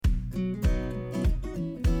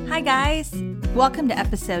Hi, guys. Welcome to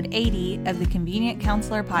episode 80 of the Convenient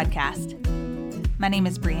Counselor podcast. My name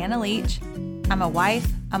is Briana Leach. I'm a wife,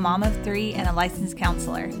 a mom of 3, and a licensed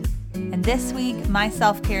counselor. And this week, my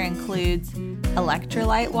self-care includes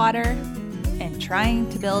electrolyte water and trying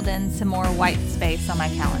to build in some more white space on my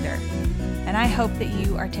calendar. And I hope that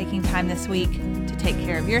you are taking time this week to take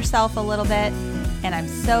care of yourself a little bit. And I'm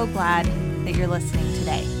so glad that you're listening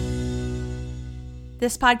today.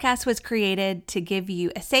 This podcast was created to give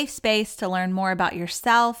you a safe space to learn more about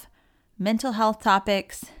yourself, mental health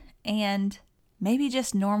topics, and maybe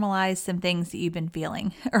just normalize some things that you've been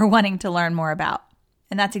feeling or wanting to learn more about.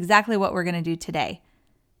 And that's exactly what we're going to do today.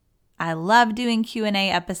 I love doing Q&A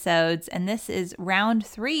episodes, and this is round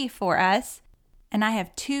 3 for us. And I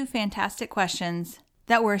have 2 fantastic questions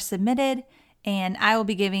that were submitted, and I will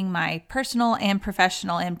be giving my personal and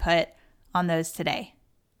professional input on those today.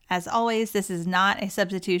 As always, this is not a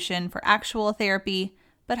substitution for actual therapy,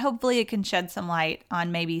 but hopefully it can shed some light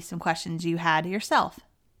on maybe some questions you had yourself.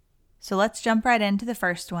 So let's jump right into the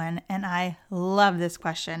first one, and I love this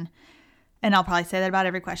question. And I'll probably say that about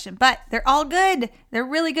every question, but they're all good. They're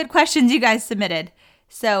really good questions you guys submitted.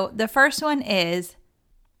 So the first one is,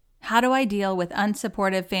 how do I deal with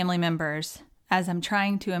unsupportive family members as I'm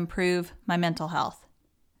trying to improve my mental health?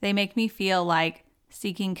 They make me feel like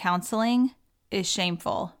seeking counseling is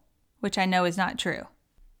shameful, which I know is not true.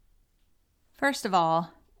 First of all,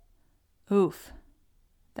 oof,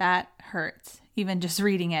 that hurts, even just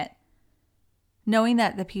reading it. Knowing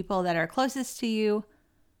that the people that are closest to you,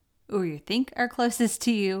 or you think are closest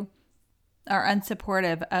to you, are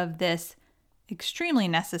unsupportive of this extremely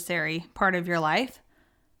necessary part of your life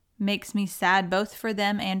makes me sad both for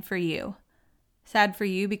them and for you. Sad for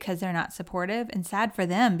you because they're not supportive, and sad for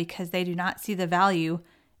them because they do not see the value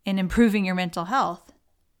in improving your mental health.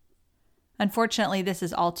 Unfortunately, this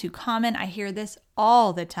is all too common. I hear this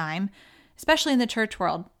all the time, especially in the church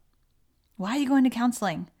world. Why are you going to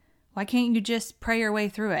counseling? Why can't you just pray your way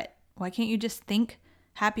through it? Why can't you just think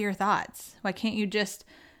happier thoughts? Why can't you just,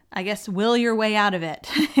 will your way out of it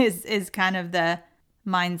is kind of the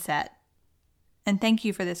mindset. And thank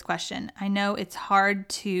you for this question. I know it's hard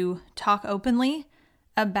to talk openly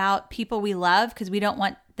about people we love because we don't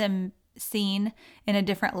want them seen in a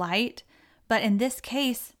different light. But in this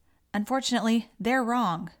case, unfortunately, they're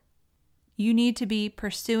wrong. You need to be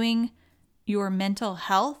pursuing your mental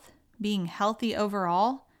health, being healthy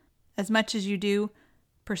overall, as much as you do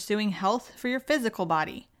pursuing health for your physical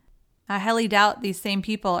body. I highly doubt these same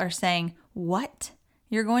people are saying, what?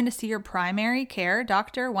 You're going to see your primary care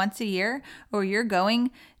doctor once a year, or you're going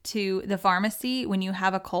to the pharmacy when you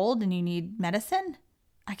have a cold and you need medicine?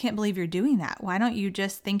 I can't believe you're doing that. Why don't you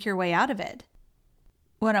just think your way out of it?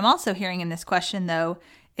 What I'm also hearing in this question, though,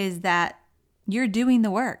 is that you're doing the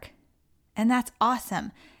work. And that's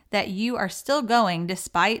awesome that you are still going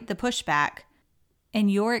despite the pushback. And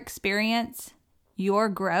your experience, your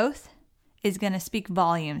growth is going to speak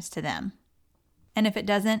volumes to them. And if it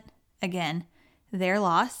doesn't, again, their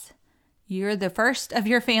loss. You're the first of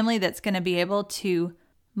your family that's going to be able to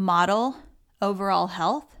model overall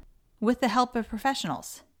health with the help of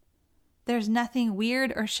professionals. There's nothing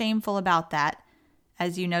weird or shameful about that,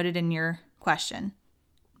 as you noted in your question.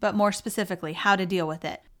 But more specifically, how to deal with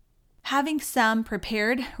it. Having some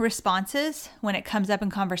prepared responses when it comes up in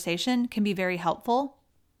conversation can be very helpful.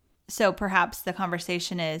 So perhaps the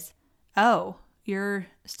conversation is, oh, you're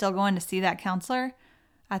still going to see that counselor?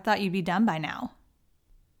 I thought you'd be done by now.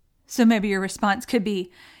 So maybe your response could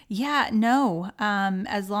be, yeah, no,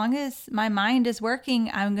 as long as my mind is working,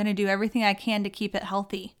 I'm going to do everything I can to keep it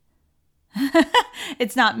healthy.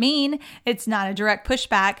 It's not mean. It's not a direct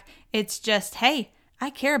pushback. It's just, hey, I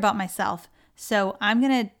care about myself. So I'm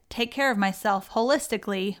going to take care of myself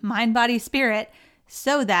holistically, mind, body, spirit,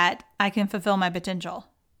 so that I can fulfill my potential.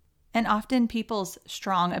 And often people's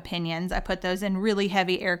strong opinions, I put those in really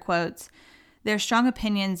heavy air quotes, their strong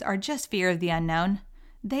opinions are just fear of the unknown.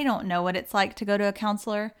 They don't know what it's like to go to a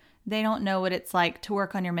counselor. They don't know what it's like to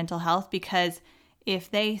work on your mental health, because if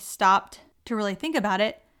they stopped to really think about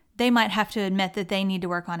it, they might have to admit that they need to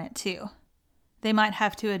work on it too. They might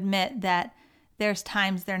have to admit that there's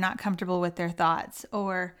times they're not comfortable with their thoughts,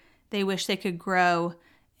 or they wish they could grow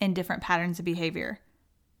in different patterns of behavior.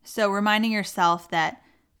 So reminding yourself that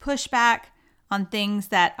pushback on things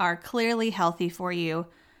that are clearly healthy for you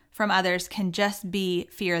from others can just be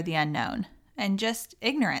fear of the unknown and just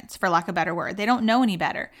ignorance, for lack of a better word. They don't know any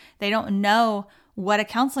better. They don't know what a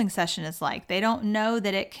counseling session is like. They don't know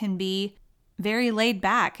that it can be very laid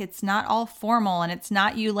back. It's not all formal, and it's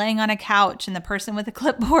not you laying on a couch and the person with a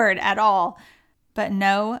clipboard at all. But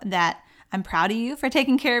know that I'm proud of you for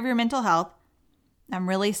taking care of your mental health. I'm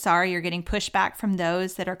really sorry you're getting pushback from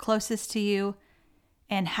those that are closest to you,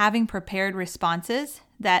 and having prepared responses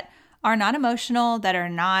that are not emotional, that are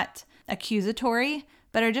not accusatory,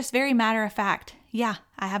 but are just very matter of fact. Yeah,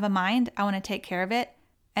 I have a mind. I want to take care of it.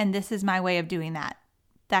 And this is my way of doing that.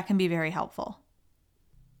 That can be very helpful.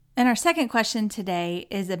 And our second question today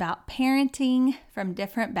is about parenting from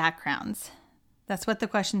different backgrounds. That's what the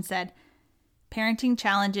question said. Parenting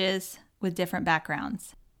challenges with different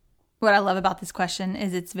backgrounds. What I love about this question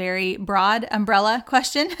is it's very broad umbrella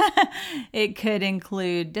question. It could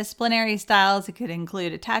include disciplinary styles. It could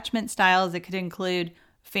include attachment styles. It could include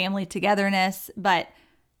family togetherness. But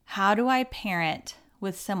how do I parent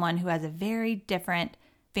with someone who has a very different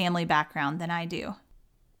family background than I do?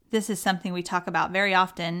 This is something we talk about very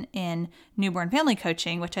often in newborn family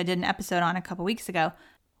coaching, which I did an episode on a couple weeks ago.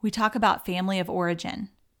 We talk about family of origin.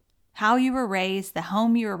 How you were raised, the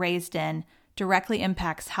home you were raised in, directly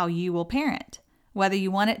impacts how you will parent, whether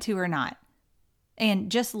you want it to or not.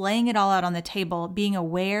 And just laying it all out on the table, being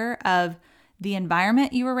aware of the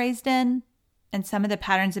environment you were raised in and some of the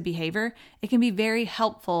patterns of behavior, it can be very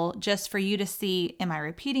helpful just for you to see, am I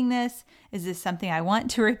repeating this? Is this something I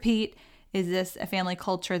want to repeat? Is this a family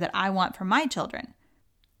culture that I want for my children?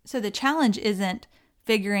 So the challenge isn't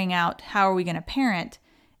figuring out how are we going to parent,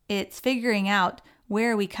 it's figuring out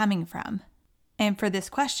where are we coming from. And for this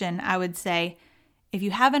question, I would say, if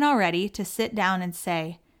you haven't already, to sit down and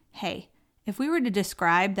say, hey, if we were to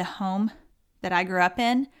describe the home that I grew up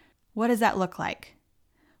in, what does that look like?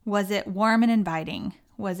 Was it warm and inviting?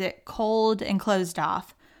 Was it cold and closed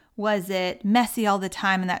off? Was it messy all the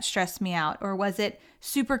time and that stressed me out? Or was it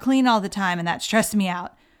super clean all the time and that stressed me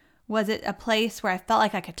out? Was it a place where I felt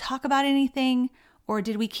like I could talk about anything? Or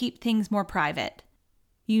did we keep things more private?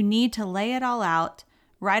 You need to lay it all out.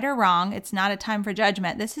 Right or wrong, it's not a time for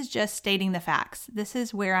judgment. This is just stating the facts. This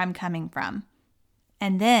is where I'm coming from.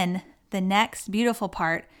 And then the next beautiful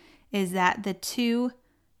part is that the two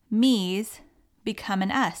me's become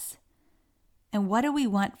an us. And what do we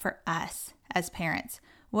want for us as parents?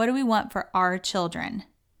 What do we want for our children?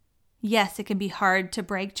 Yes, it can be hard to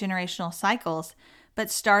break generational cycles,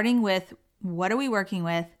 but starting with what are we working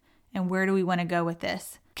with and where do we want to go with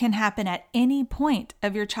this can happen at any point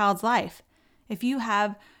of your child's life. If you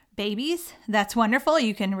have babies, that's wonderful.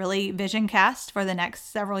 You can really vision cast for the next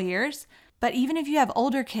several years. But even if you have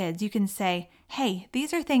older kids, you can say, hey,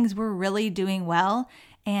 these are things we're really doing well.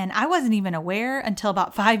 And I wasn't even aware until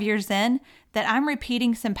about 5 years in that I'm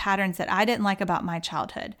repeating some patterns that I didn't like about my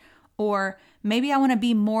childhood. Or maybe I want to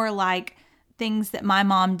be more like things that my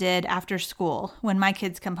mom did after school when my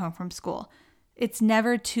kids come home from school. It's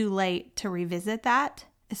never too late to revisit that,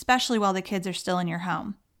 especially while the kids are still in your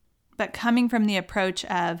home. But coming from the approach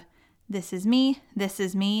of, this is me,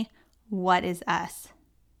 what is us?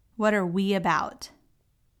 What are we about?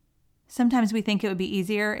 Sometimes we think it would be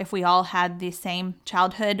easier if we all had the same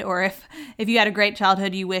childhood, or if you had a great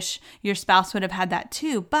childhood, you wish your spouse would have had that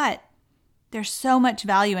too. But there's so much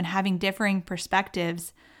value in having differing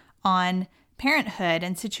perspectives on parenthood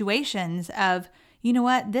and situations of, you know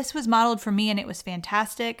what, this was modeled for me and it was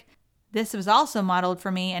fantastic. This was also modeled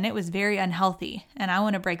for me and it was very unhealthy, and I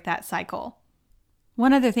want to break that cycle.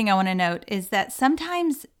 One other thing I want to note is that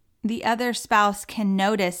sometimes the other spouse can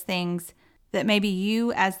notice things that maybe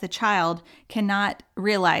you as the child cannot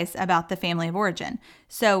realize about the family of origin.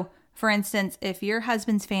 So, for instance, if your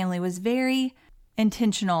husband's family was very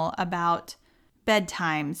intentional about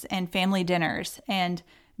bedtimes and family dinners, and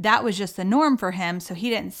that was just the norm for him, so he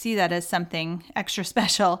didn't see that as something extra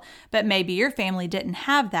special, but maybe your family didn't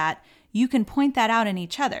have that, you can point that out in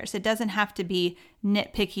each other's. It doesn't have to be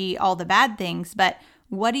nitpicky, all the bad things, but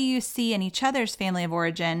what do you see in each other's family of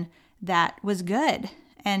origin that was good?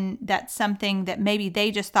 And that's something that maybe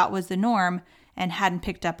they just thought was the norm and hadn't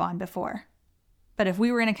picked up on before. But if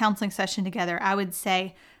we were in a counseling session together, I would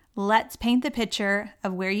say, let's paint the picture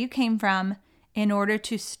of where you came from in order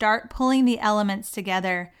to start pulling the elements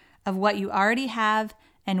together of what you already have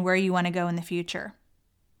and where you want to go in the future.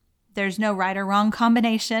 There's no right or wrong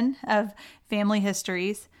combination of family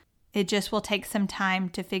histories. It just will take some time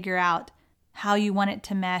to figure out how you want it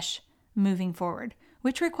to mesh moving forward,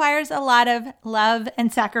 which requires a lot of love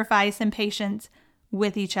and sacrifice and patience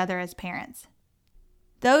with each other as parents.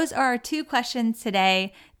 Those are our 2 questions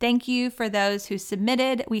today. Thank you for those who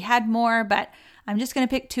submitted. We had more, but I'm just going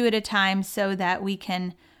to pick 2 at a time so that we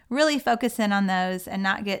can really focus in on those and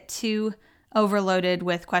not get too overloaded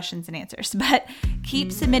with questions and answers. But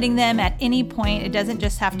keep submitting them at any point. It doesn't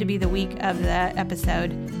just have to be the week of the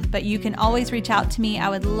episode, but you can always reach out to me. I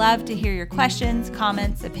would love to hear your questions,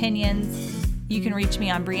 comments, opinions. You can reach me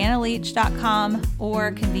on briannaleach.com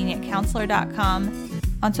or convenientcounselor.com.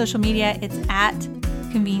 On social media, it's at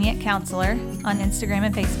Convenient Counselor on Instagram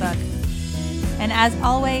and Facebook. And as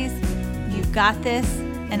always, you've got this,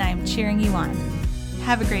 and I'm cheering you on.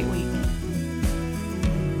 Have a great week.